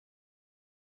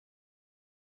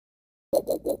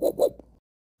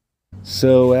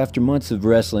So after months of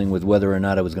wrestling with whether or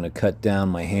not I was going to cut down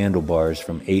my handlebars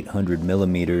from 800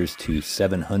 millimeters to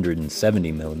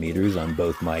 770 millimeters on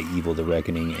both my Evil the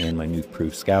Wreckoning and my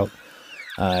Nukeproof Scout,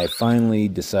 I finally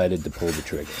decided to pull the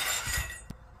trigger.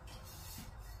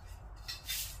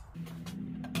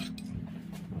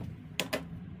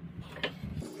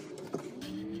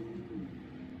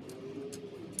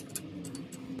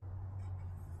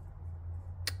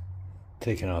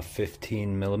 Taking off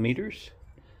 15 millimeters.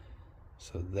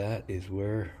 So that is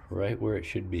right where it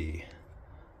should be.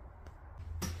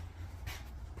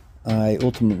 I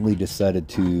ultimately decided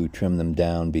to trim them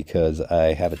down because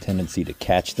I have a tendency to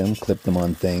catch them, clip them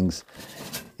on things,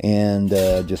 and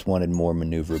just wanted more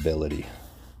maneuverability.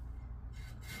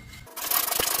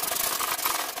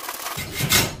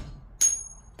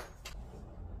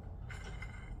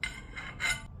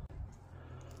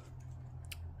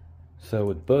 So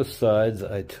with both sides,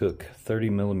 I took 30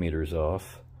 millimeters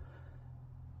off.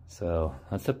 So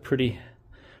that's a pretty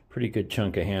good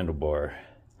chunk of handlebar.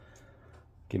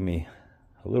 Give me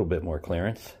a little bit more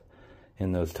clearance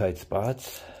in those tight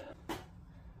spots.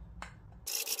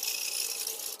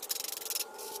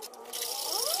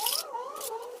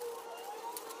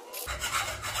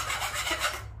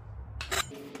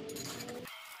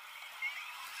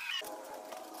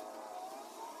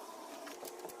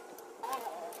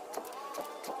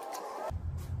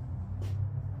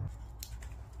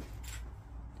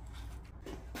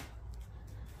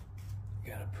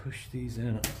 Gotta push these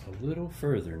in a little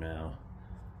further now.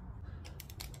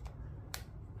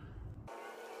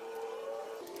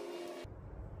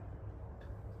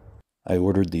 I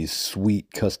ordered these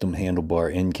sweet custom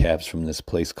handlebar end caps from this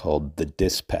place called The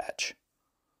Dispatch.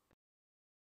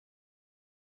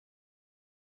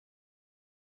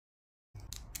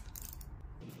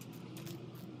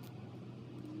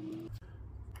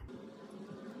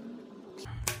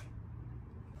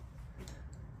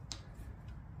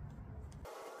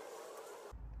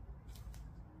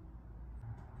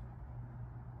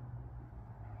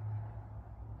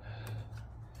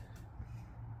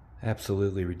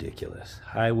 Absolutely ridiculous.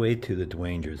 Highway to the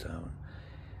danger zone.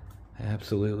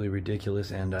 Absolutely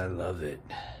ridiculous, and I love it.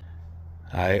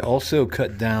 I also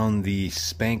cut down the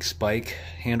Spank Spike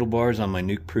handlebars on my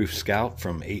Nukeproof Scout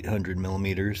from 800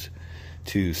 millimeters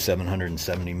to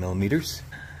 770 millimeters.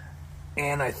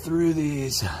 And I threw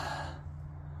these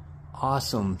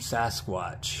awesome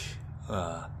Sasquatch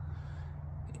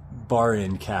bar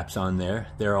end caps on there.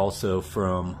 They're also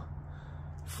from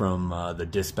the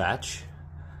Dispatch.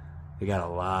 They got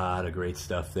a lot of great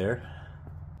stuff there.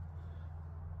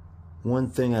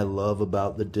 One thing I love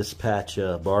about the Dispatch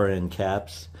bar end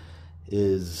caps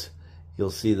is you'll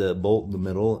see the bolt in the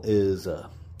middle is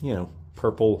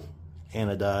purple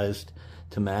anodized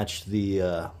to match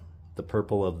the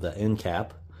purple of the end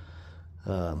cap.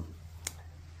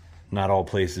 Not all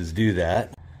places do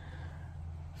that.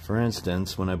 For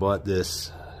instance, when I bought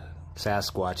this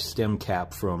Sasquatch stem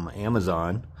cap from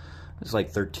Amazon, it's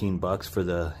like 13 bucks for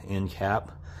the end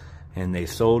cap, and they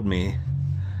sold me,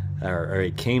 or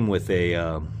it came with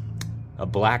a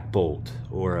black bolt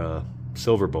or a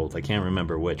silver bolt. I can't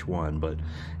remember which one, but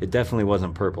it definitely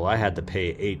wasn't purple. I had to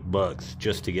pay 8 bucks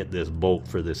just to get this bolt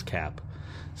for this cap.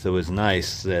 So it was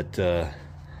nice that that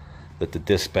the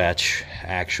Dispatch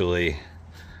actually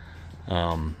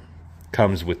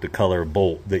comes with the color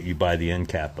bolt that you buy the end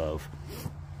cap of.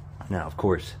 Now, of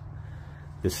course,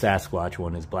 this Sasquatch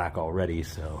one is black already,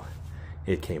 so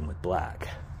it came with black.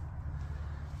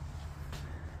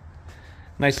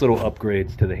 Nice little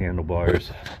upgrades to the handlebars.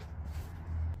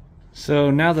 So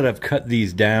now that I've cut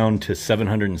these down to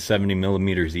 770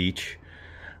 millimeters each,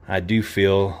 I do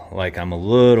feel like I'm a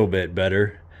little bit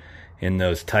better in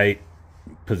those tight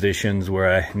positions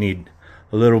where I need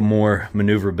a little more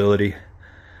maneuverability.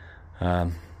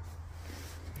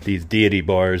 These deity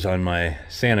bars on my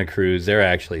Santa Cruz, they're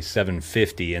actually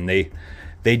 750, and they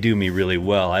do me really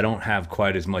well. I don't have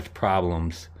quite as much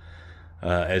problems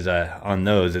on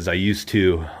those as I used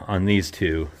to on these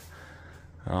two.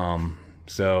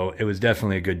 So it was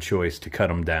definitely a good choice to cut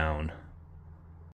them down.